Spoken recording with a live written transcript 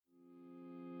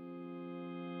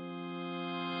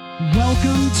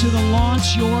Welcome to the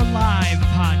Launch Your Live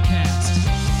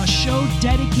podcast, a show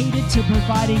dedicated to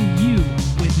providing you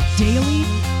with daily,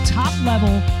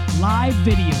 top-level live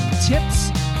video tips,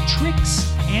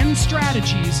 tricks, and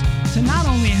strategies to not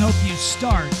only help you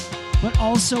start, but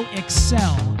also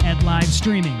excel at live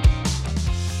streaming.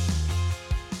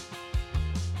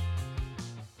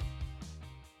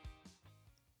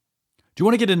 Do you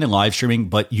want to get into live streaming,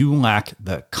 but you lack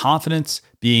the confidence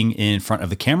being in front of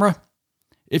the camera?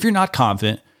 If you're not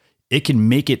confident, it can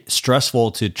make it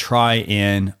stressful to try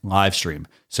and live stream.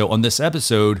 So on this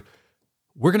episode,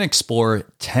 we're going to explore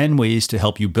 10 ways to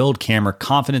help you build camera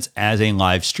confidence as a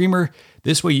live streamer.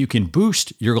 This way you can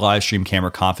boost your live stream camera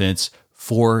confidence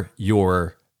for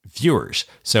your viewers.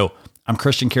 So I'm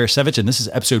Christian Karasiewicz, and this is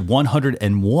episode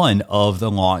 101 of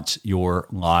the Launch Your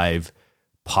Live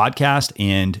podcast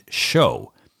and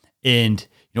show. And,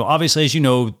 obviously, as you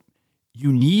know,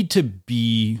 you need to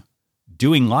be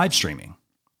doing live streaming.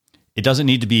 It doesn't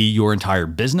need to be your entire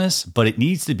business, but it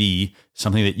needs to be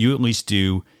something that you at least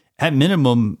do at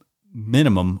minimum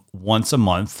once a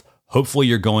month. Hopefully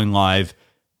you're going live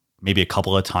maybe a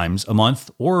couple of times a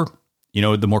month, or,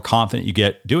 the more confident you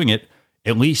get doing it,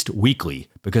 at least weekly.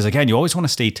 Because again, you always want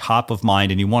to stay top of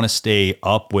mind and you want to stay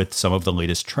up with some of the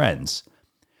latest trends.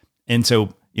 And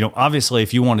so, obviously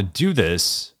if you want to do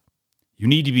this, you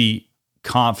need to be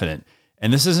confident.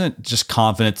 And this isn't just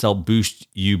confidence that'll boost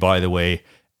you, by the way,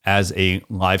 as a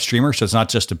live streamer. So it's not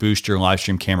just to boost your live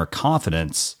stream camera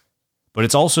confidence, but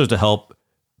it's also to help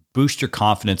boost your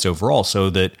confidence overall,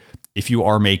 so that if you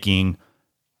are making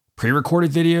pre-recorded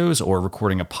videos or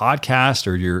recording a podcast,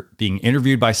 or you're being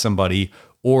interviewed by somebody,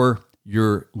 or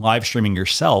you're live streaming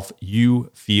yourself,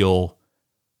 you feel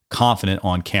confident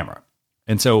on camera.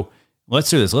 And so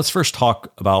let's do this. Let's first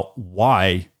talk about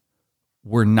why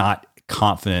we're not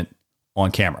confident on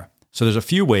camera. So there's a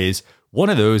few ways. One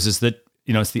of those is that,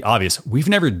 it's the obvious. We've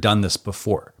never done this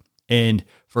before. And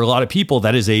for a lot of people,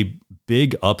 that is a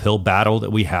big uphill battle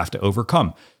that we have to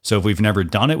overcome. So if we've never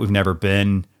done it, we've never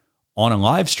been on a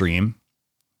live stream,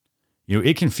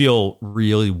 it can feel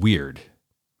really weird.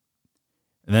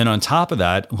 And then on top of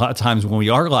that, a lot of times when we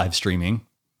are live streaming,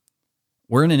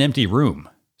 we're in an empty room.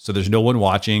 So there's no one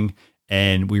watching,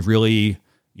 and we really,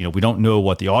 we don't know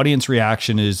what the audience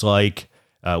reaction is like.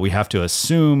 We have to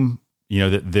assume,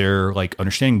 that they're like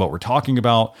understanding what we're talking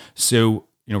about. So,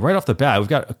 right off the bat, we've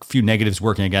got a few negatives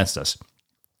working against us.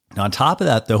 Now, on top of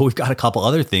that, though, we've got a couple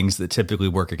other things that typically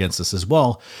work against us as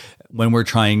well when we're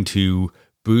trying to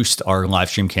boost our live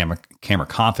stream camera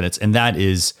confidence. And that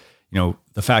is,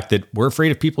 the fact that we're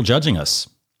afraid of people judging us.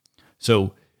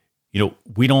 So,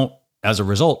 we don't, as a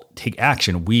result, take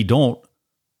action. We don't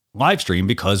live stream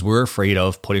because we're afraid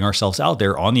of putting ourselves out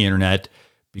there on the internet,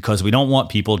 because we don't want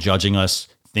people judging us,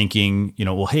 thinking,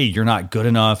 well, hey, you're not good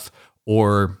enough.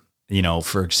 Or,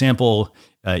 for example,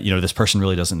 this person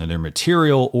really doesn't know their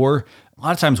material. Or a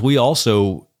lot of times we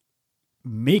also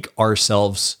make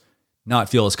ourselves not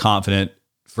feel as confident.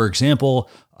 For example,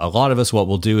 a lot of us, what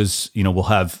we'll do is, we'll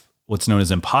have what's known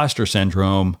as imposter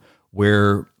syndrome,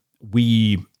 where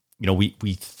we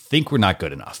think we're not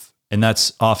good enough. And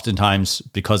that's oftentimes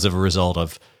because of a result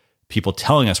of people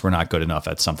telling us we're not good enough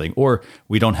at something, or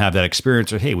we don't have that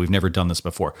experience, or, hey, we've never done this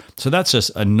before. So that's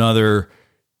just another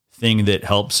thing that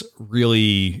helps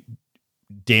really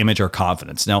damage our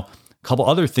confidence. Now, a couple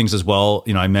other things as well.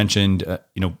 I mentioned, that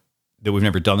we've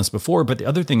never done this before, but the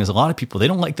other thing is a lot of people, they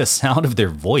don't like the sound of their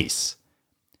voice.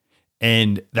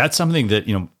 And that's something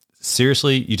that,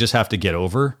 seriously, you just have to get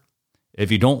over. If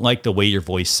you don't like the way your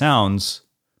voice sounds,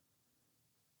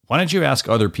 why don't you ask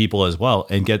other people as well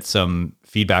and get some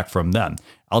feedback from them?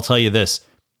 I'll tell you this,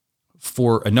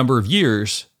 for a number of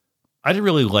years, I didn't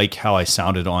really like how I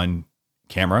sounded on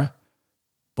camera,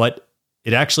 but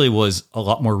it actually was a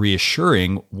lot more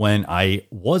reassuring when I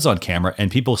was on camera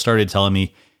and people started telling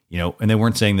me, and they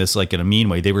weren't saying this like in a mean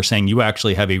way. They were saying, you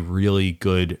actually have a really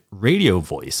good radio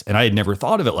voice. And I had never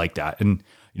thought of it like that. And,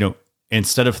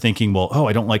 instead of thinking, well,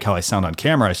 I don't like how I sound on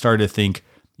camera, I started to think,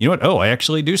 I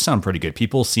actually do sound pretty good.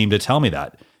 People seem to tell me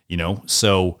that,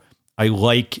 so I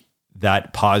like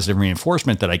that positive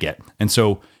reinforcement that I get. And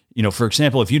so, for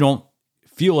example, if you don't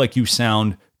feel like you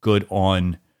sound good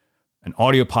on an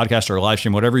audio podcast or a live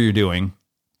stream, whatever you're doing,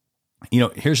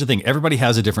 here's the thing, everybody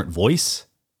has a different voice.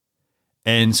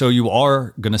 And so you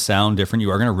are going to sound different.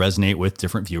 You are going to resonate with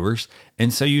different viewers.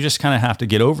 And so you just kind of have to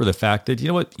get over the fact that,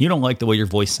 you don't like the way your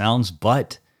voice sounds,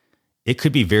 but it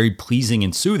could be very pleasing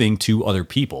and soothing to other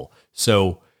people.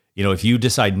 So, if you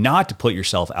decide not to put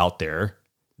yourself out there,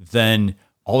 then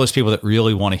all those people that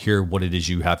really want to hear what it is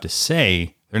you have to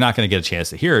say, they're not going to get a chance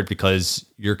to hear it because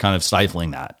you're kind of stifling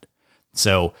that.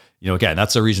 So, again,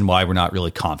 that's the reason why we're not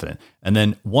really confident. And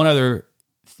then one other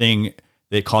thing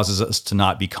that causes us to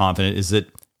not be confident is that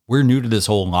we're new to this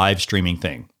whole live streaming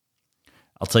thing.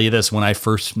 I'll tell you this, when I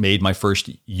first made my first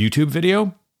YouTube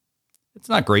video, it's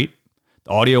not great.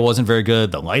 The audio wasn't very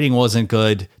good. The lighting wasn't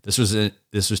good. This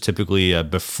was typically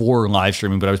before live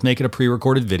streaming, but I was making a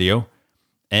pre-recorded video,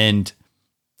 and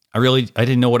I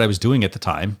didn't know what I was doing at the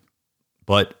time,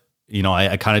 but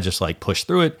I kind of just like pushed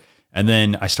through it. And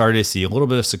then I started to see a little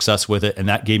bit of success with it. And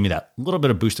that gave me that little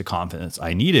bit of boost of confidence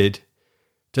I needed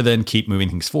to then keep moving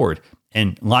things forward.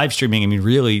 And live streaming,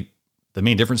 really the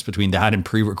main difference between that and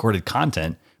pre-recorded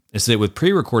content is that with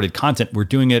pre-recorded content, we're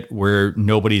doing it where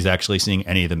nobody's actually seeing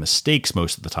any of the mistakes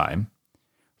most of the time,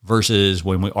 versus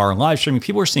when we are live streaming,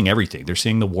 people are seeing everything. They're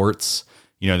seeing the warts,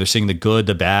 they're seeing the good,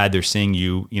 the bad, they're seeing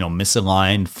you,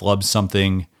 misalign, flub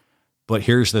something. But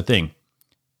here's the thing.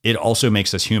 It also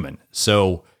makes us human.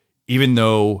 So even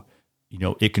though,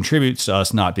 it contributes to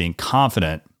us not being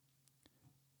confident,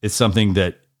 it's something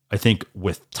that I think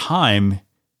with time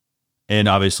and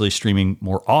obviously streaming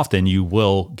more often, you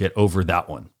will get over that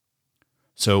one.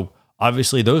 So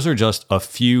obviously those are just a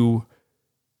few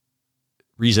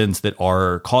reasons that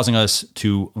are causing us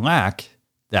to lack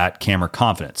that camera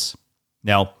confidence.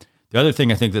 Now, the other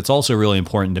thing I think that's also really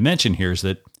important to mention here is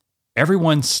that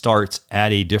everyone starts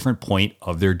at a different point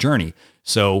of their journey.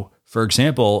 So for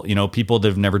example, people that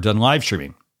have never done live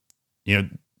streaming,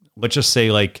 let's just say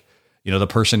the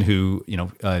person who,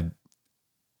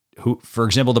 for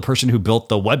example, the person who built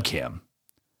the webcam,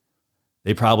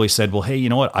 they probably said, well, hey, you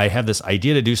know what? I have this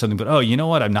idea to do something, but you know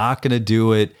what? I'm not going to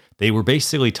do it. They were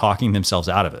basically talking themselves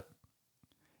out of it.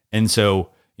 And so,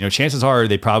 chances are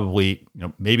they probably,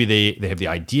 maybe they have the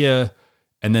idea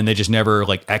and then they just never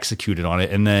executed on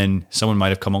it. And then someone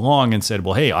might've come along and said,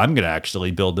 well, hey, I'm going to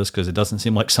actually build this because it doesn't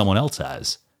seem like someone else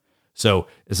has. So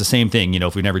it's the same thing.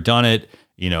 If we've never done it,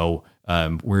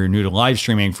 we're new to live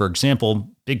streaming, for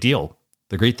example, big deal.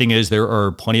 The great thing is there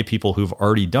are plenty of people who've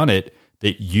already done it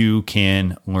that you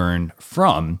can learn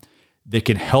from that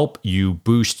can help you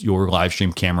boost your live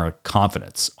stream camera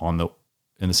confidence in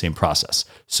the same process.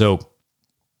 So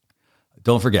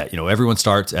don't forget, everyone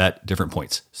starts at different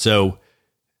points. So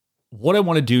what I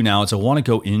want to do now is I want to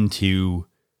go into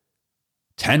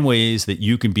 10 ways that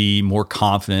you can be more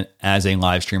confident as a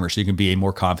live streamer. So you can be a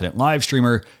more confident live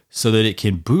streamer so that it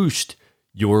can boost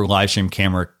your live stream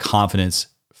camera confidence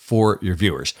for your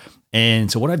viewers.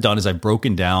 And so what I've done is I've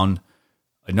broken down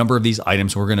a number of these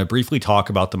items. We're going to briefly talk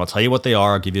about them. I'll tell you what they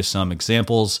are. I'll give you some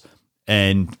examples,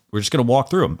 and we're just going to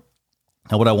walk through them.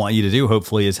 Now, what I want you to do,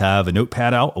 hopefully, is have a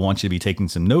notepad out. I want you to be taking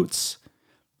some notes.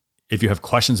 If you have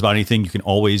questions about anything, you can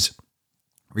always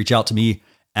reach out to me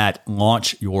at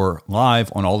Launch Your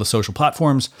Live on all the social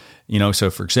platforms. So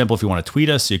for example, if you want to tweet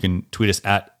us, you can tweet us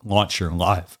at Launch Your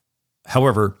Live.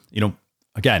 However,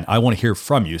 again, I want to hear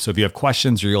from you. So if you have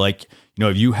questions or you're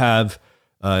if you have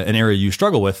an area you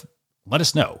struggle with, let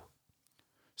us know.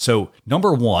 So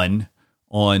number one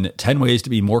on 10 ways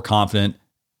to be more confident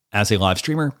as a live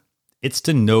streamer, it's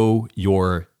to know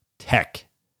your tech,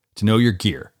 to know your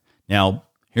gear. Now,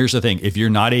 here's the thing. If you're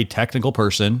not a technical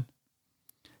person,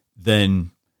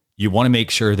 then you want to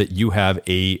make sure that you have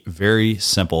a very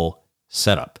simple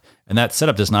setup. And that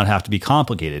setup does not have to be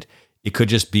complicated. It could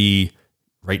just be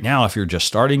right now, if you're just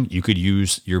starting, you could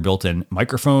use your built-in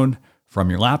microphone from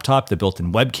your laptop, the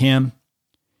built-in webcam.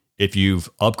 If you've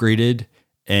upgraded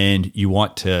and you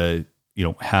want to,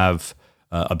 have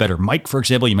a better mic, for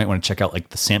example, you might want to check out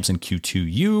the Samson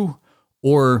Q2U,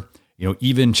 or,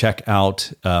 even check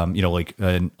out, a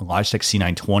Logitech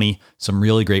C920, some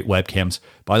really great webcams.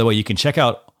 By the way, you can check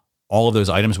out all of those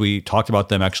items. We talked about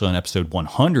them actually on episode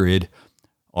 100,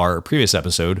 our previous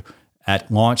episode, at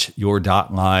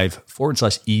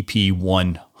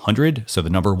launchyour.live/EP100. So the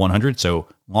number 100. So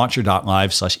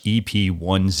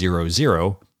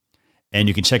launchyour.live/EP100. And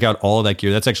you can check out all of that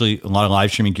gear. That's actually a lot of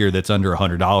live streaming gear that's under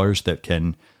 $100 that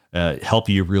can help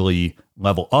you really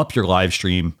level up your live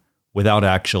stream without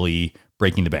actually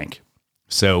breaking the bank.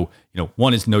 So,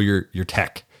 one is know your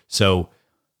tech. So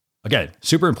again,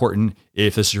 super important.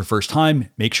 If this is your first time,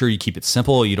 make sure you keep it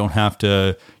simple. You don't have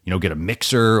to, get a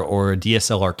mixer or a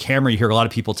DSLR camera. You hear a lot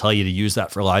of people tell you to use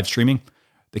that for live streaming.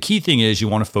 The key thing is you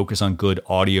want to focus on good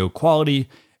audio quality,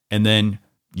 and then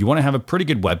you want to have a pretty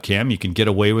good webcam. You can get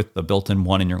away with the built-in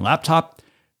one in your laptop.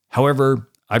 However,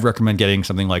 I'd recommend getting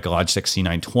something like a Logitech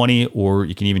C920, or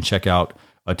you can even check out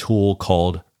a tool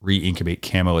called Reincubate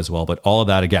Camo as well. But all of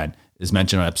that, again, is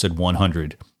mentioned on episode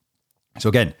 100. So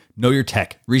again, know your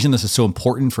tech. The reason this is so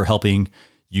important for helping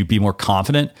you be more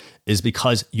confident is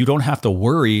because you don't have to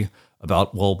worry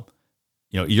about,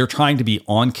 you're trying to be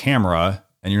on camera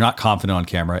and you're not confident on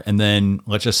camera, and then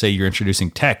let's just say you're introducing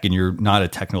tech and you're not a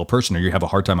technical person, or you have a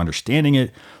hard time understanding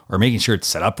it or making sure it's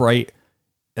set up right,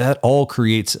 that all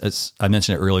creates, as I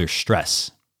mentioned it earlier,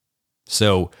 stress.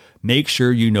 So make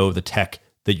sure you know the tech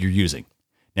that you're using.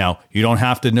 Now, you don't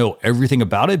have to know everything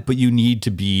about it, but you need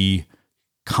to be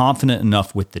confident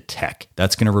enough with the tech.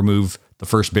 That's going to remove the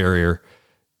first barrier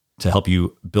to help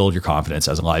you build your confidence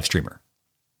as a live streamer.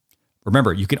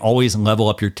 Remember, you can always level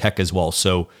up your tech as well.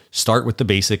 So start with the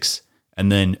basics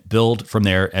and then build from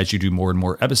there as you do more and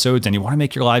more episodes, and you want to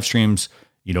make your live streams,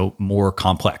 more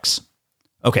complex.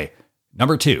 Okay.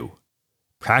 Number 2,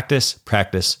 practice,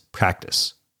 practice,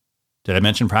 practice. Did I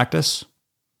mention practice?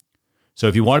 So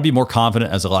if you want to be more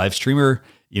confident as a live streamer,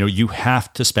 you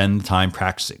have to spend the time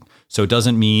practicing. So it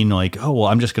doesn't mean like, oh, well,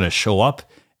 I'm just going to show up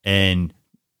and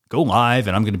go live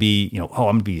and I'm going to be, I'm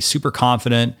going to be super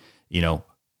confident. A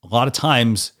lot of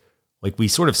times, like, we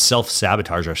sort of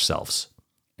self-sabotage ourselves.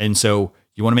 And so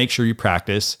you want to make sure you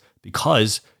practice,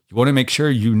 because you want to make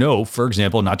sure for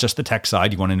example, not just the tech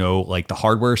side, you want to know like the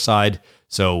hardware side.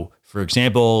 So for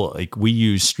example, like, we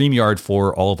use StreamYard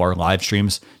for all of our live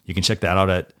streams. You can check that out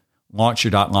at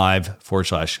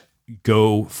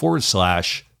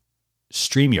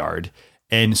launcher.live/go/StreamYard.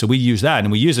 And so we use that,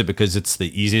 and we use it because it's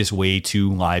the easiest way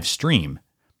to live stream.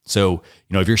 So,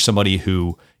 if you're somebody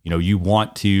who, you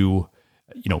want to,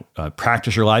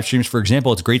 practice your live streams, for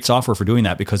example, it's great software for doing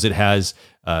that because it has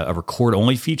a record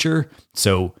only feature.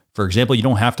 So for example, you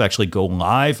don't have to actually go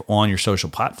live on your social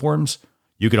platforms.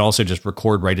 You can also just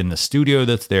record right in the studio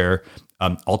that's there.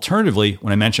 Alternatively,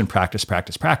 when I mentioned practice,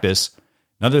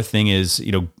 another thing is,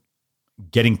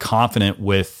 getting confident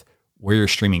with where you're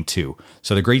streaming to.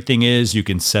 So the great thing is you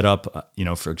can set up,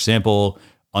 for example,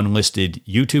 unlisted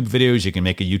YouTube videos. You can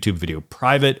make a YouTube video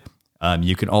private.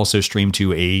 You can also stream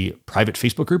to a private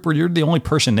Facebook group where you're the only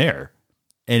person there.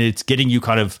 And it's getting you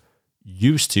kind of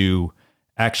used to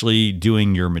actually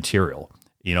doing your material,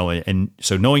 and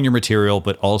so knowing your material,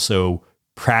 but also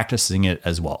practicing it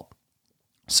as well.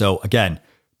 So again,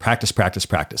 practice.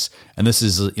 And this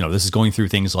is going through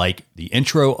things like the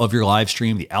intro of your live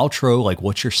stream, the outro, like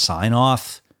what's your sign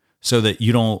off, so that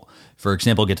you don't, for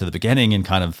example, get to the beginning and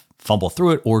kind of fumble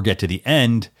through it, or get to the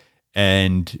end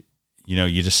and,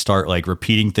 you just start like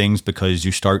repeating things because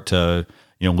you start to,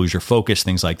 lose your focus,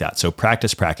 things like that. So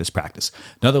practice.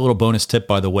 Another little bonus tip,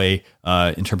 by the way,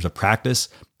 in terms of practice,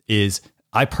 is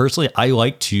I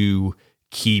like to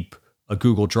keep a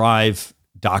Google Drive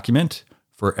document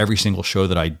for every single show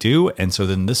that I do. And so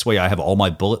then this way I have all my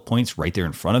bullet points right there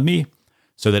in front of me,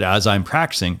 so that as I'm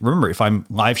practicing, remember, if I'm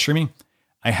live streaming,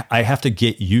 I have to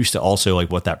get used to also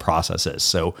like what that process is.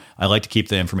 So I like to keep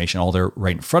the information all there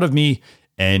right in front of me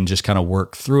and just kind of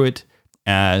work through it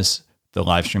as the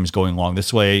live stream is going along.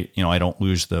 This way, I don't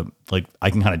lose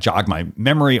I can kind of jog my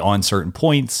memory on certain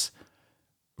points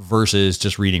versus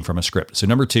just reading from a script. So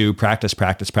number 2, practice.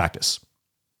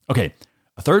 Okay.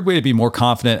 A third way to be more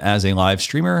confident as a live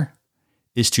streamer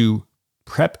is to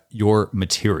prep your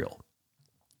material.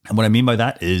 And what I mean by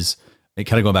that is,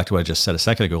 kind of going back to what I just said a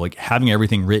second ago, like having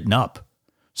everything written up.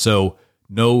 So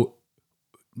know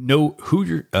who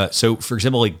you're, so for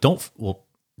example, like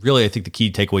really, I think the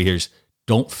key takeaway here is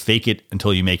don't fake it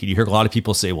until you make it. You hear a lot of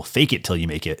people say, well, fake it till you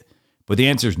make it. But the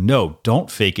answer is no,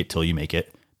 don't fake it till you make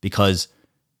it, because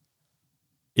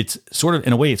it's sort of,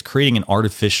 in a way, it's creating an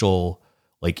artificial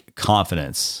like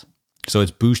confidence. So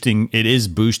it is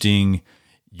boosting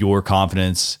your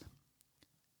confidence,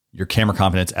 your camera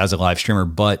confidence as a live streamer,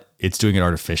 but it's doing it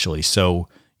artificially. So,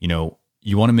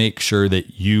 you want to make sure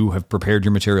that you have prepared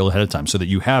your material ahead of time so that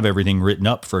you have everything written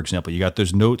up. For example, you got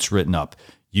those notes written up,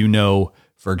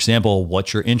 for example,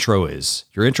 what your intro is.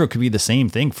 Your intro could be the same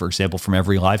thing, for example, from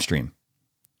every live stream,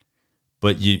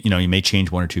 but you may change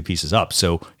one or two pieces up.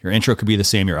 So your intro could be the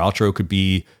same. Your outro could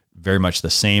be very much the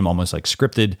same, almost like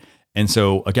scripted. And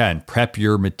so again, prep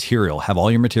your material, have all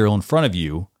your material in front of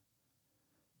you,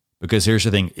 because here's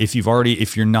the thing. If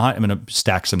you're not, I'm going to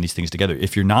stack some of these things together.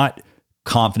 If you're not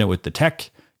confident with the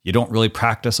tech, you don't really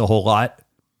practice a whole lot,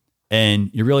 and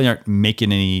you really aren't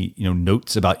making any,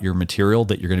 notes about your material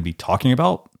that you're going to be talking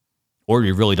about, or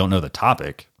you really don't know the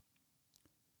topic,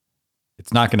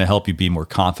 it's not going to help you be more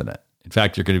confident. In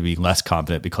fact, you're going to be less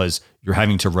confident because you're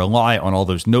having to rely on all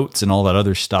those notes and all that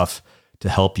other stuff to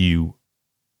help you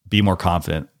be more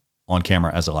confident on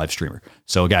camera as a live streamer.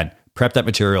 So again, prep that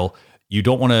material. You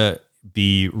don't want to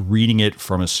be reading it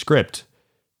from a script,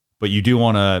 but you do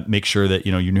want to make sure that,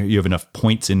 you have enough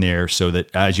points in there so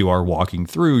that as you are walking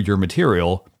through your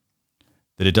material,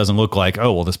 that it doesn't look like,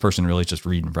 oh, well, this person really is just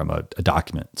reading from a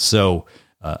document. So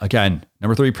again,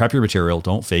 number 3, prep your material.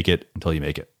 Don't fake it until you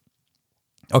make it.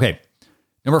 Okay.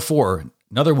 Number 4,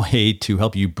 another way to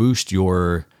help you boost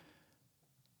your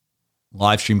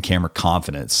live stream camera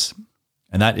confidence,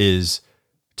 and that is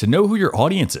to know who your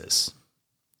audience is.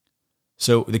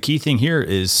 So the key thing here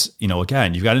is,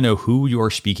 again, you've got to know who you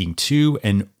are speaking to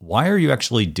and why are you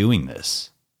actually doing this?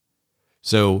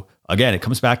 So again, it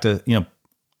comes back to,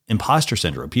 imposter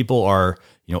syndrome. People are,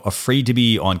 afraid to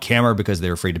be on camera because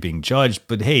they're afraid of being judged,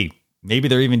 but hey, maybe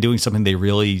they're even doing something they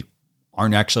really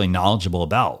aren't actually knowledgeable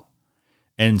about.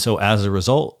 And so as a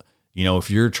result, if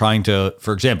you're trying to,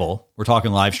 for example, we're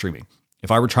talking live streaming.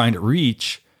 If I were trying to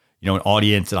reach, an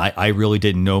audience and I really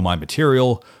didn't know my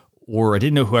material, or I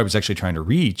didn't know who I was actually trying to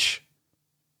reach,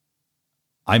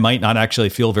 I might not actually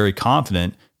feel very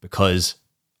confident because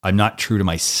I'm not true to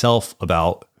myself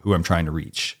about who I'm trying to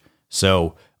reach.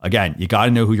 So again, you got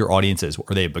to know who your audience is.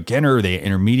 Are they a beginner? Are they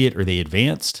intermediate? Are they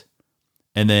advanced?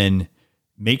 And then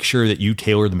make sure that you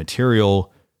tailor the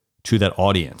material to that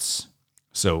audience.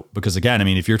 So, because again,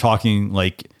 if you're talking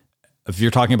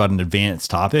about an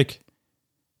advanced topic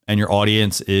and your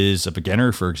audience is a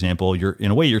beginner, for example,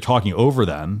 you're talking over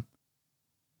them.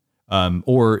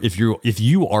 Or if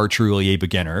you are truly a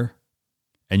beginner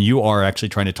and you are actually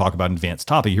trying to talk about an advanced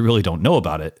topic, you really don't know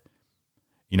about it.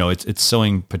 It's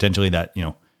sowing potentially that,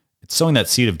 it's sowing that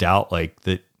seed of doubt, like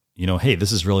that, hey,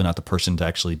 this is really not the person to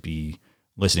actually be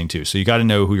listening to. So you got to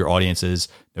know who your audience is,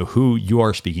 know who you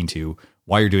are speaking to,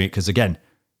 why you're doing it. Because again,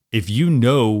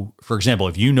 for example,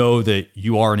 if you know that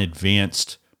you are an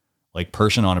advanced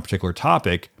person on a particular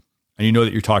topic and you know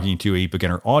that you're talking to a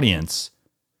beginner audience,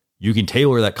 you can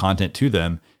tailor that content to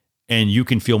them and you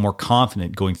can feel more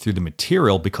confident going through the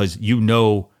material because you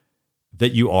know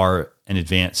that you are an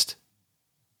advanced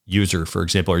user, for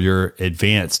example, or you're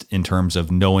advanced in terms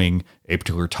of knowing a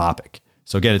particular topic.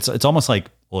 So again, it's almost like,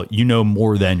 well,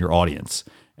 more than your audience.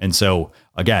 And so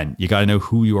again, you got to know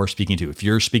who you are speaking to. If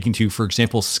you're speaking to, for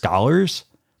example, scholars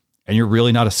and you're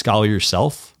really not a scholar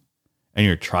yourself and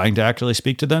you're trying to actually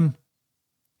speak to them,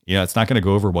 it's not going to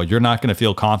go over well. You're not going to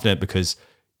feel confident because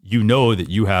you know that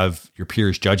you have your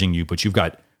peers judging you, but you've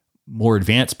got more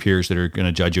advanced peers that are going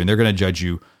to judge you, and they're going to judge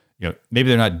you. Maybe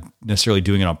they're not necessarily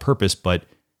doing it on purpose, but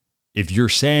if you're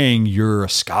saying you're a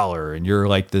scholar and you're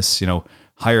like this,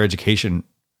 higher education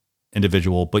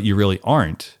individual, but you really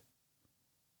aren't,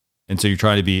 and so you're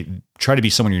try to be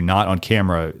someone you're not on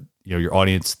camera, your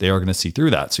audience, they are going to see through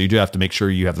that. So you do have to make sure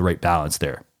you have the right balance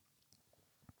there.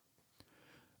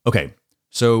 Okay,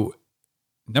 so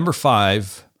number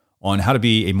 5 on how to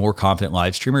be a more confident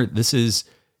live streamer, this is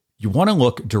you want to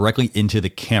look directly into the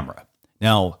camera.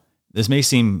 Now, this may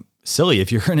seem silly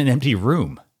if you're in an empty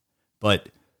room, but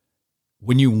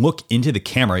when you look into the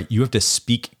camera, you have to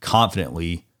speak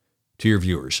confidently to your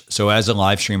viewers. So as a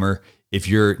live streamer, if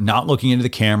you're not looking into the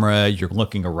camera, you're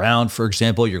looking around, for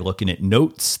example, you're looking at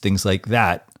notes, things like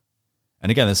that. And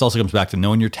again, this also comes back to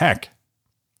knowing your tech.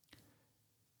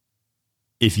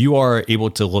 If you are able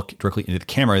to look directly into the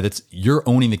camera, you're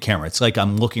owning the camera. It's like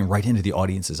I'm looking right into the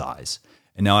audience's eyes.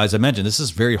 And now, as I mentioned, this is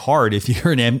very hard if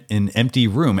you're in an empty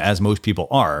room, as most people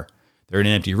are. They're in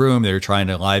an empty room. They're trying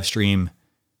to live stream.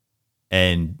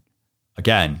 And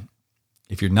again,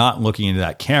 if you're not looking into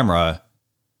that camera,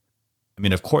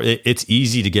 of course, it's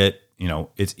easy to get,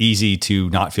 it's easy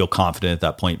to not feel confident at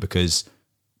that point because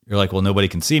you're like, well, nobody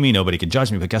can see me. Nobody can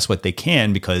judge me. But guess what? They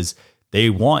can, because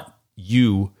they want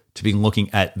you to be looking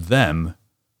at them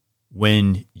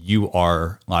when you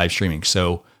are live streaming.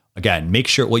 So again, make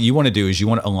sure what you want to do is you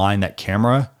want to align that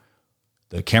camera,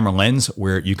 the camera lens,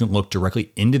 where you can look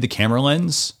directly into the camera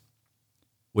lens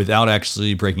without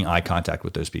actually breaking eye contact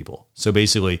with those people. So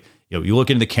basically, you look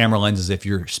into the camera lens as if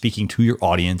you're speaking to your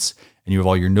audience and you have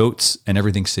all your notes and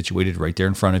everything situated right there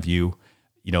in front of you,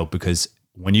 because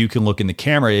when you can look in the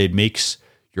camera, it makes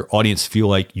your audience feel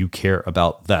like you care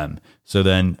about them. So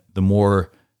then the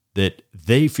more that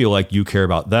they feel like you care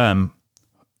about them,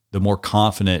 the more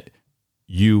confident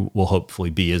you will hopefully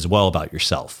be as well about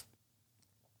yourself.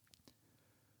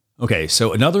 Okay,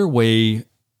 so another way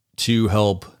to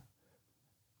help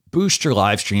boost your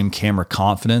live stream camera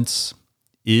confidence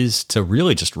is to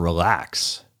really just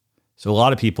relax. So a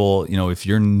lot of people, if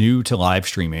you're new to live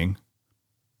streaming,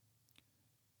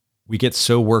 we get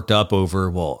so worked up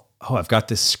over, I've got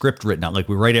this script written out. Like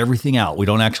we write everything out. We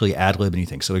don't actually ad lib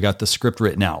anything. So we got the script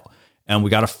written out and we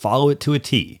got to follow it to a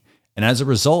T. And as a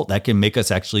result, that can make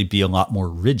us actually be a lot more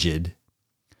rigid.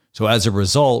 So as a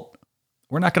result,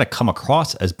 we're not going to come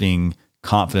across as being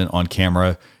confident on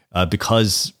camera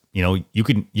because, you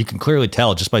can clearly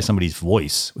tell just by somebody's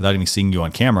voice without even seeing you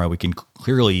on camera. We can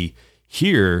clearly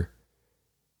hear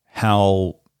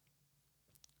how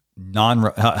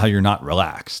you're not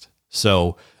relaxed.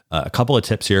 So a couple of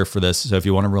tips here for this. So if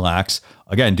you want to relax,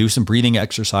 again, do some breathing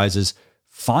exercises,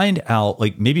 find out,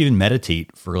 like maybe even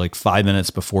meditate for like 5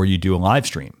 minutes before you do a live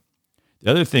stream.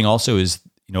 The other thing also is,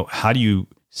 how do you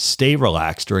stay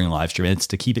relaxed during a live stream? It's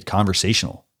to keep it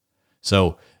conversational.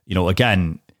 So,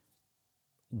 again,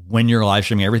 when you're live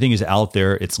streaming, everything is out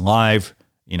there. It's live,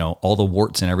 all the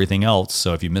warts and everything else.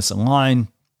 So if you miss a line,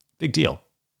 big deal.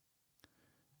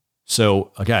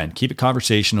 So again, keep it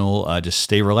conversational, just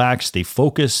stay relaxed, stay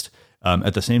focused.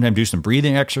 At the same time, do some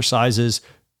breathing exercises.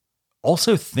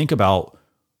 Also think about,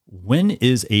 when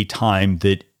is a time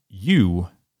that you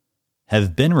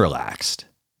have been relaxed?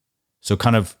 So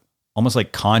kind of almost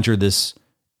like conjure this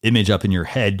image up in your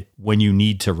head when you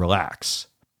need to relax.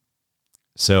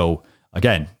 So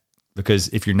again, because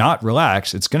if you're not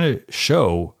relaxed, it's going to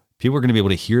show. People are going to be able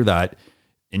to hear that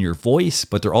in your voice,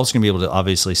 but they're also going to be able to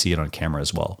obviously see it on camera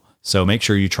as well. So make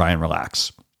sure you try and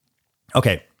relax.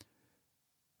 Okay.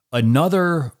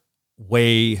 Another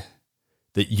way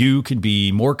that you can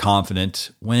be more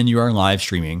confident when you are live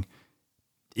streaming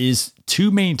is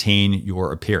to maintain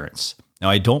your appearance. Now,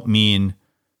 I don't mean,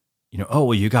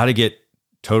 you got to get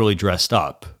totally dressed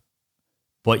up,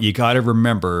 but you got to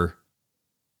remember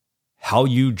how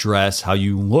you dress, how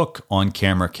you look on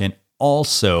camera can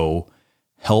also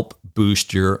help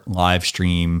boost your live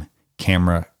stream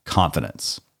camera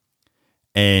confidence.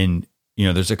 And,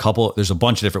 there's a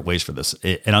bunch of different ways for this,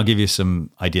 and I'll give you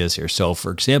some ideas here. So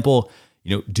for example,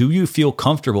 do you feel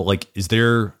comfortable? Like, is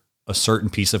there a certain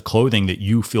piece of clothing that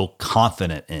you feel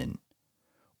confident in?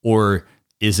 Or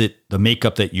is it the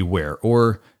makeup that you wear?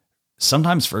 Or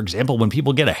sometimes, for example, when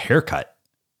people get a haircut,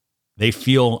 they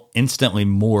feel instantly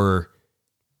more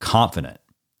confident.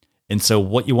 And so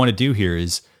what you want to do here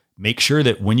is make sure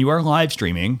that when you are live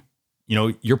streaming,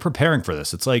 you're preparing for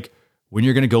this. It's like when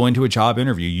you're going to go into a job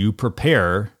interview, you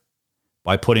prepare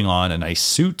by putting on a nice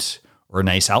suit or a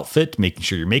nice outfit, making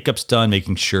sure your makeup's done,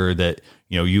 making sure that,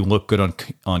 you look good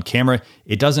on camera.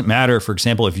 It doesn't matter, for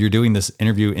example, if you're doing this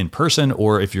interview in person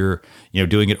or if you're,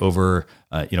 doing it over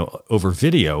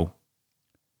video.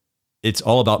 It's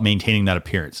all about maintaining that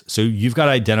appearance. So you've got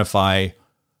to identify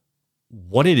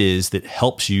what it is that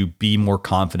helps you be more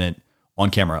confident on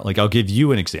camera. Like, I'll give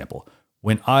you an example.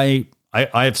 When I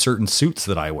have certain suits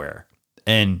that I wear,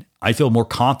 and I feel more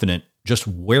confident just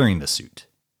wearing the suit.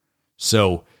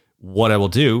 So what I will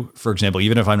do, for example,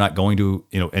 even if I'm not going to,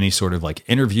 any sort of like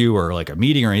interview or like a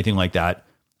meeting or anything like that,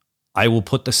 I will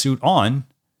put the suit on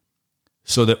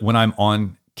so that when I'm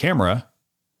on camera,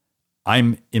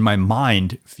 I'm in my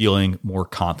mind feeling more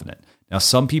confident. Now,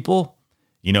 some people,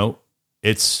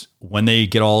 it's when they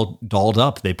get all dolled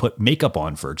up, they put makeup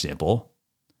on, for example.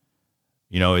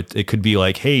 It could be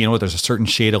like, hey, there's a certain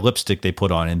shade of lipstick they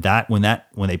put on, and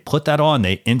when they put that on,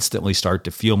 they instantly start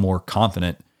to feel more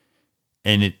confident,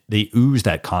 and they ooze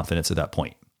that confidence at that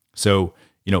point. So,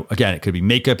 again, it could be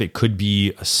makeup, it could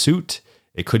be a suit,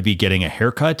 it could be getting a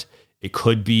haircut, it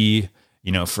could be,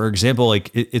 for example,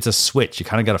 like it's a switch. You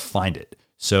kind of got to find it.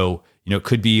 So, it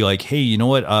could be like, hey,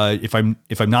 if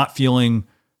I'm not feeling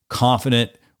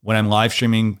confident when I'm live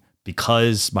streaming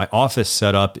because my office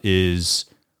setup is,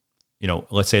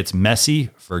 let's say it's messy,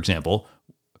 for example,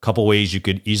 a couple ways you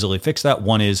could easily fix that.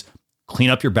 One is clean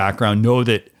up your background, know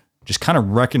that, just kind of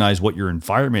recognize what your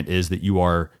environment is that you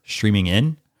are streaming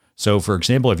in. So for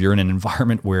example, if you're in an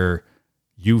environment where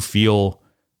you feel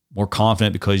more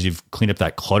confident because you've cleaned up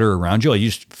that clutter around you, you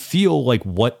just feel like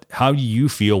how do you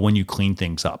feel when you clean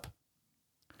things up?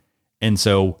 And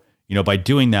so, by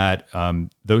doing that,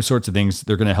 those sorts of things,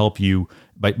 they're going to help you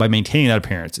by maintaining that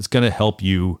appearance. It's going to help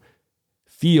you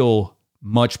feel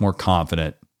much more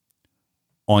confident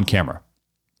on camera.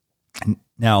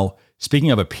 Now,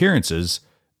 speaking of appearances,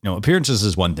 appearances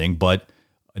is one thing, but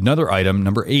another item,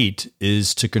 number 8,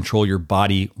 is to control your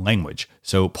body language.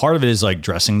 So part of it is like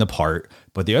dressing the part,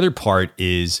 but the other part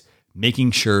is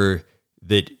making sure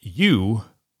that you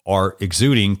are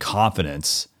exuding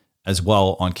confidence as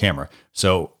well on camera.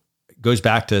 So it goes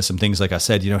back to some things like I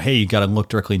said, hey, you got to look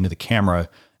directly into the camera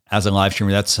as a live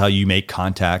streamer. That's how you make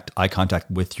eye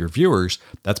contact with your viewers.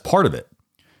 That's part of it.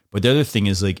 But the other thing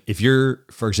is, like, if you're,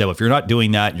 for example, if you're not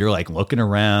doing that, you're like looking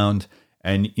around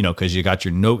and, because you got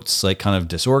your notes like kind of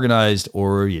disorganized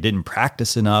or you didn't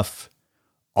practice enough,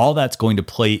 all that's going to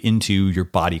play into your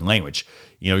body language.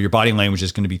 Your body language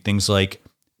is going to be things like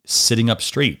sitting up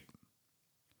straight.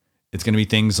 It's going to be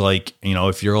things like,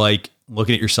 if you're like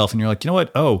looking at yourself and you're like,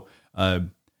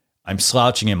 I'm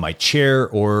slouching in my chair,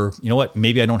 or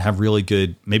maybe I don't have really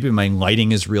good, maybe my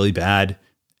lighting is really bad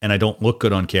and I don't look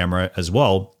good on camera as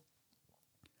well.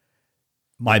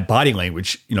 My body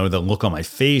language, the look on my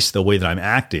face, the way that I'm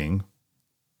acting,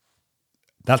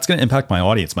 that's going to impact my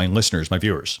audience, my listeners, my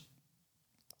viewers.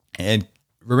 And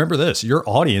remember this, your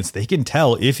audience, they can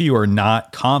tell if you are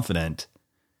not confident.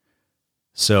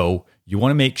 So you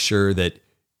want to make sure that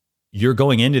you're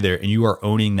going into there and you are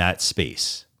owning that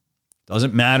space.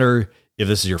 Doesn't matter if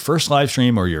this is your first live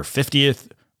stream or your 50th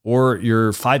or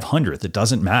your 500th, it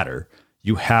doesn't matter.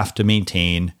 You have to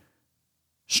maintain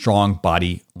strong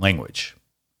body language.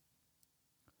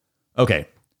 Okay,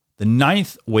 the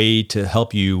ninth way to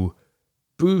help you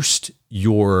boost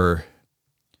your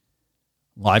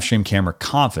live stream camera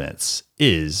confidence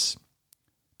is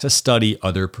to study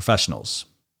other professionals.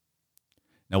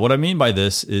 Now, what I mean by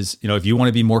this is, if you want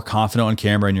to be more confident on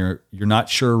camera and you're not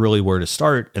sure really where to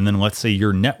start, and then let's say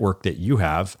your network that you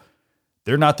have,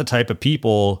 they're not the type of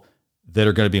people that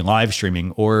are going to be live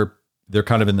streaming, or they're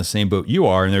kind of in the same boat you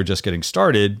are and they're just getting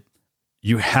started,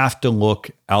 you have to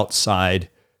look outside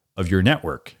of your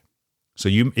network. So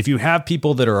if you have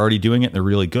people that are already doing it and they're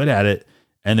really good at it,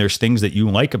 and there's things that you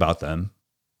like about them,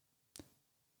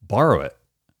 borrow it.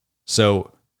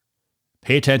 So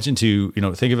pay attention to,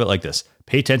 think of it like this.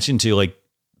 Pay attention to like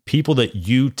people that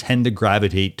you tend to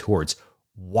gravitate towards.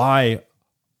 Why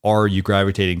are you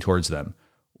gravitating towards them?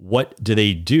 What do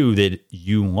they do that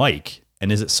you like?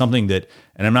 And is it something that,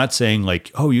 and I'm not saying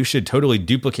like, oh, you should totally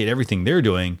duplicate everything they're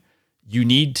doing. You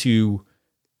need to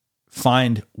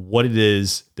find what it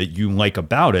is that you like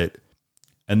about it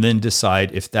and then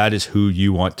decide if that is who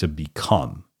you want to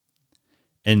become.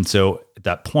 And so at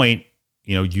that point,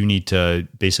 you need to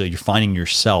basically, you're finding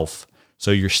yourself.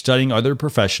 So you're studying other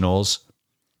professionals,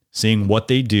 seeing what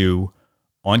they do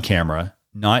on camera,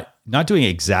 not doing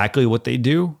exactly what they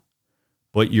do,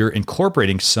 but you're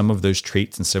incorporating some of those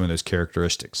traits and some of those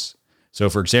characteristics. So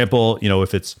for example,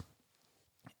 if it's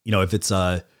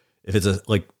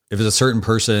a certain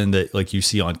person that like you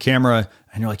see on camera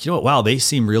and you're like, wow, they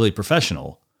seem really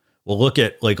professional. Well,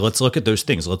 let's look at those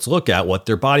things. Let's look at what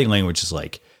their body language is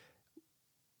like.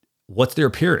 What's their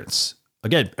appearance?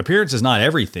 Again, appearance is not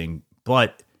everything,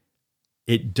 but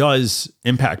it does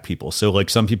impact people. So like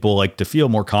some people like to feel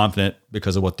more confident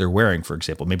because of what they're wearing, for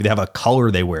example. Maybe they have a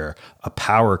color they wear, a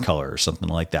power color or something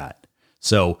like that.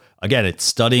 So again, it's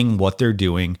studying what they're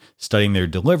doing, studying their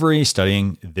delivery,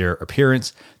 studying their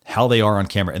appearance, how they are on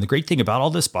camera. And the great thing about all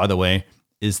this, by the way,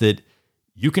 is that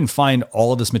you can find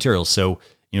all of this material. So,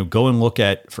 go and look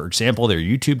at, for example, their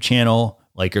YouTube channel.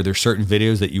 Like, are there certain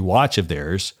videos that you watch of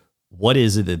theirs? What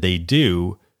is it that they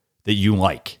do that you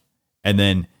like? And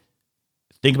then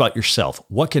think about yourself.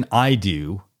 What can I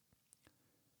do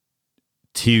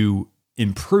to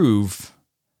improve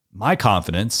my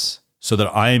confidence so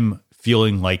that I'm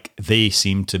feeling like they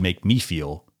seem to make me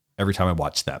feel every time I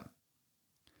watch them?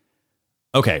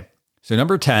 Okay, so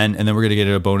number 10, and then we're going to get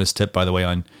a bonus tip, by the way,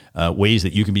 on ways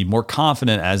that you can be more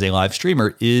confident as a live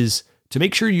streamer, is to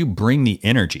make sure you bring the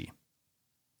energy.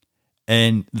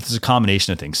 And this is a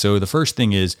combination of things. So the first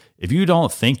thing is, if you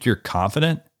don't think you're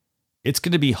confident, it's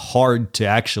going to be hard to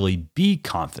actually be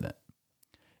confident.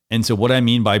 And so what I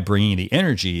mean by bringing the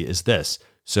energy is this.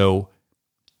 So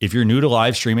if you're new to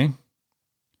live streaming,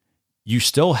 you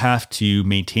still have to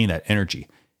maintain that energy.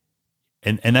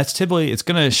 And that's typically, it's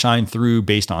going to shine through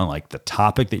based on like the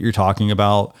topic that you're talking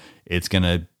about. It's going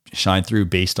to shine through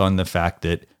based on the fact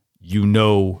that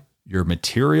your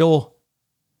material,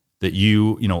 that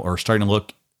you are starting to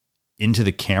look into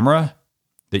the camera,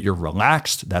 that you're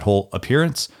relaxed, that whole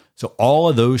appearance. So all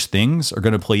of those things are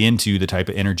going to play into the type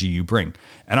of energy you bring.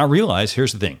 And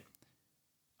here's the thing.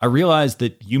 I realize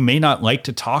that you may not like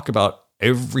to talk about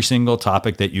every single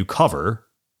topic that you cover,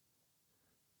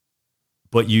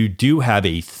 but you do have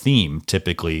a theme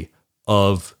typically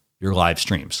of your live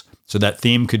streams. So that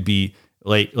theme could be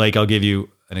like I'll give you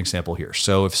an example here.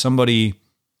 So if somebody,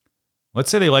 let's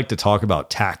say they like to talk about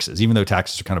taxes, even though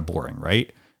taxes are kind of boring,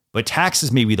 right? But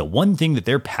taxes may be the one thing that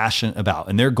they're passionate about,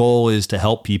 and their goal is to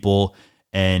help people,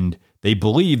 and they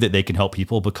believe that they can help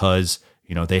people because,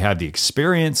 they have the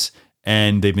experience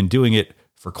and they've been doing it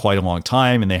for quite a long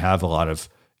time, and they have a lot of,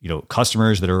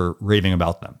 customers that are raving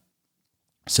about them.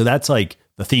 So that's like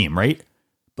the theme, right?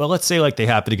 But let's say like they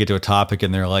happen to get to a topic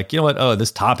and they're like,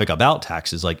 this topic about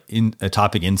taxes, like in a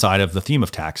topic inside of the theme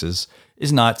of taxes,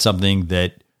 is not something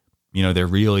that, they're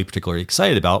really particularly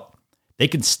excited about. They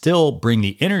can still bring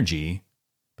the energy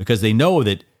because they know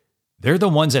that they're the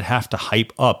ones that have to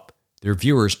hype up their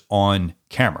viewers on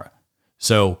camera.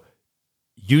 So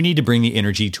you need to bring the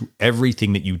energy to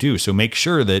everything that you do. So make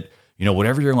sure that,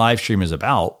 whatever your live stream is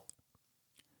about,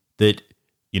 that,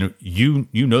 you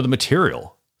know the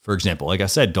material. For example, like I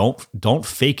said, don't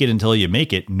fake it until you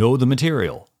make it. Know the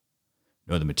material.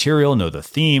 Know the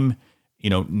theme.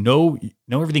 know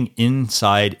everything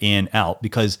inside and out,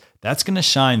 because that's going to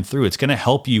shine through. It's going to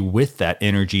help you with that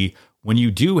energy when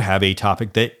you do have a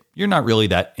topic that you're not really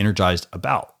that energized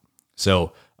about.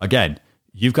 So again,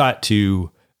 you've got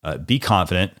to be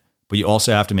confident, but you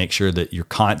also have to make sure that you're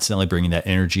constantly bringing that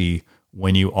energy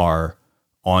when you are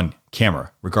on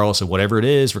camera, regardless of whatever it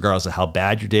is, regardless of how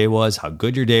bad your day was, how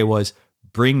good your day was,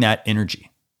 bring that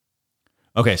energy.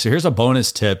 Okay, so here's a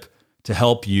bonus tip to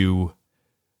help you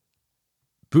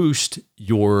boost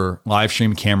your live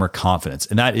stream camera confidence,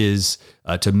 and that is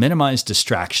to minimize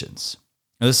distractions.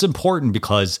 Now, this is important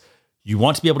because you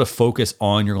want to be able to focus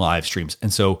on your live streams.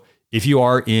 And so if you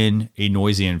are in a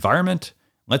noisy environment,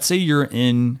 let's say you're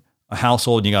in a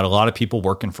household and you got a lot of people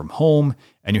working from home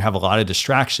and you have a lot of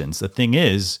distractions. The thing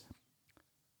is,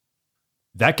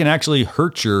 that can actually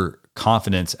hurt your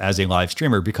confidence as a live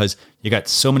streamer because you got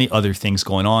so many other things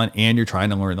going on and you're trying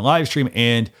to learn the live stream,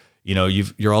 and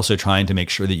you're also trying to make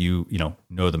sure that you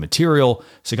know the material.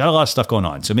 So you got a lot of stuff going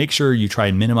on. So make sure you try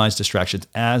and minimize distractions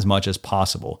as much as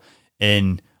possible.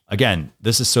 And again,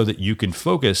 this is so that you can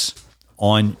focus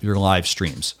on your live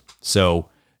streams. So,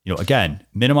 again,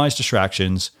 minimize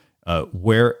distractions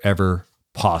wherever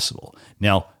possible.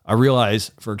 Now, I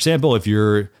realize, for example, if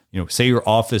you're, say your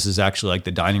office is actually like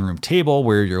the dining room table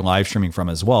where you're live streaming from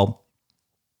as well,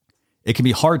 it can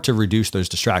be hard to reduce those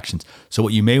distractions. So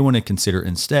what you may want to consider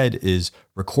instead is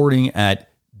recording at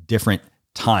different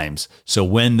times. So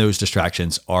when those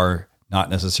distractions are not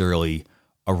necessarily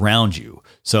around you.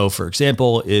 So for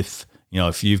example, if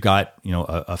you've got,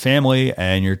 a family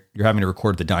and you're having to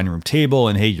record at the dining room table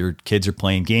and hey, your kids are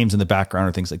playing games in the background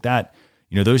or things like that,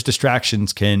 those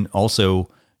distractions can also,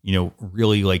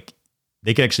 really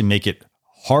they can actually make it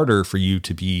harder for you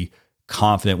to be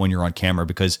confident when you're on camera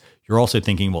because you're also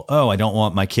thinking, well, I don't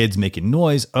want my kids making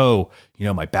noise.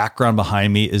 My background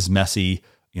behind me is messy,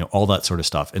 all that sort of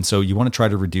stuff. And so you want to try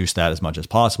to reduce that as much as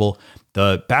possible.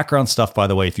 The background stuff, by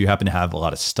the way, if you happen to have a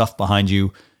lot of stuff behind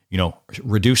you,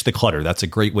 reduce the clutter. That's a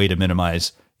great way to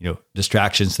minimize,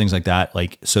 distractions, things like that,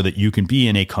 so that you can be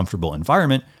in a comfortable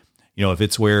environment. If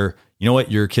it's where,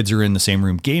 your kids are in the same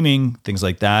room gaming, things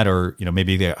like that, or,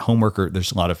 maybe they got homework or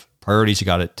there's a lot of priorities you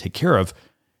got to take care of.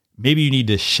 Maybe you need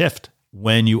to shift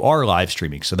when you are live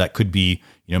streaming. So that could be,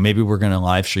 maybe we're going to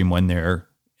live stream when they're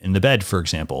in the bed, for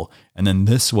example. And then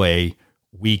this way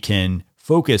we can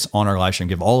focus on our live stream,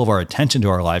 give all of our attention to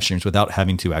our live streams without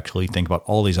having to actually think about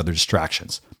all these other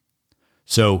distractions.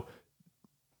 So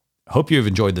I hope you've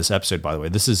enjoyed this episode, by the way.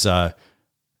 This is an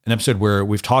episode where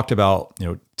we've talked about,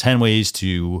 10 ways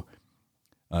to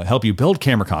help you build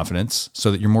camera confidence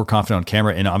so that you're more confident on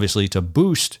camera, and obviously to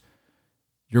boost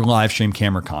your live stream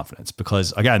camera confidence.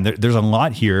 Because again, there's a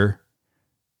lot here.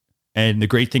 And the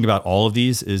great thing about all of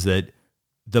these is that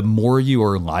the more you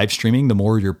are live streaming, the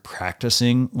more you're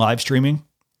practicing live streaming,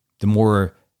 the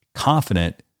more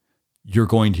confident you're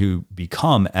going to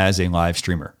become as a live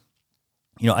streamer.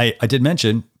 I did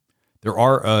mention there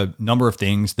are a number of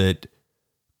things that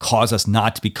cause us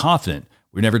not to be confident.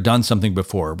 We've never done something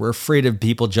before. We're afraid of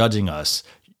people judging us.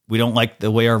 We don't like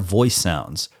the way our voice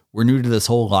sounds. We're new to this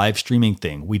whole live streaming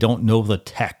thing. We don't know the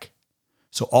tech.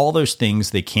 So all those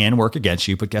things, they can work against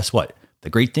you, but guess what? The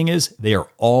great thing is they are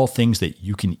all things that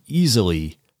you can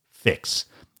easily fix.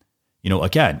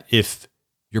 Again, if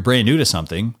you're brand new to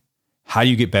something, how do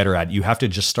you get better at it? You have to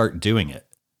just start doing it.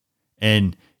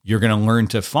 And you're going to learn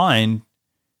to find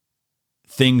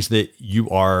things that you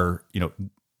are,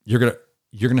 you're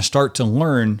going to start to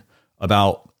learn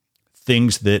about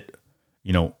things that,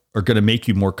 are going to make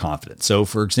you more confident. So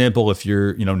for example, if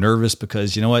you're, nervous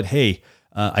because hey,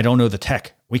 I don't know the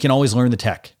tech, we can always learn the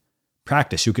tech.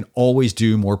 Practice. You can always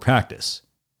do more practice.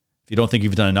 If you don't think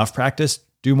you've done enough practice,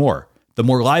 do more. The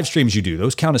more live streams you do,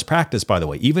 those count as practice, by the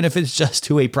way, even if it's just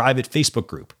to a private Facebook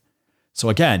group. So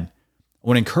again, I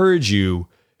want to encourage you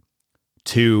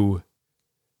to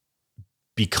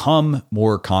become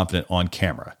more confident on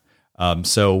camera.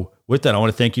 So with that, I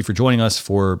want to thank you for joining us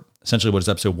for essentially what is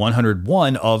episode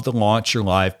 101 of the Launch Your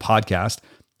Live podcast,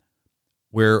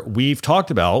 where we've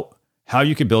talked about how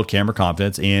you can build camera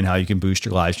confidence and how you can boost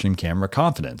your live stream camera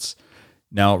confidence.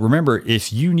 Now, remember,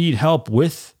 if you need help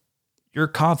with your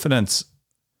confidence,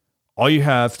 all you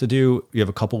have to do, you have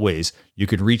a couple ways. You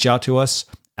could reach out to us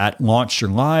at Launch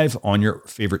Your Live on your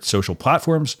favorite social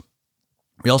platforms.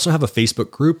 We also have a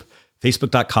Facebook group,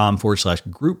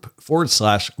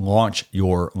 facebook.com/group/Launch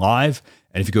Your Live.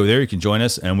 And if you go there, you can join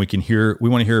us and we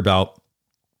want to hear about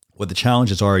what the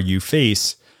challenges are you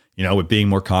face, with being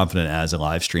more confident as a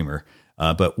live streamer.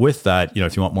 But with that,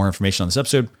 if you want more information on this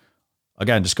episode,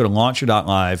 again, just go to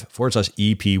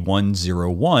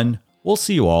launcher.live/EP101. We'll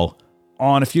see you all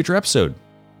on a future episode.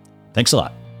 Thanks a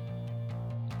lot.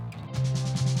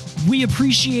 We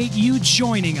appreciate you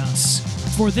joining us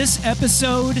for this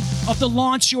episode of the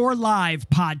Launch Your Live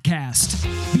podcast.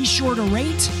 Be sure to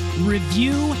rate,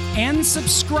 review, and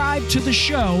subscribe to the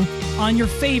show on your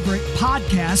favorite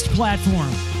podcast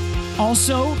platform.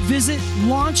 Also, visit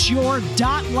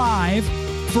launchyour.live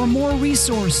for more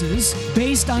resources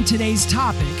based on today's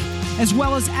topic, as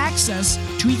well as access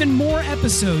to even more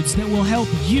episodes that will help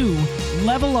you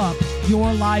level up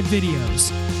your live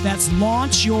videos. That's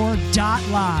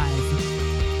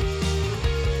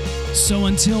launchyour.live. So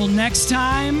until next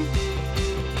time,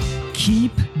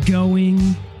 keep going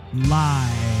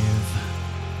live.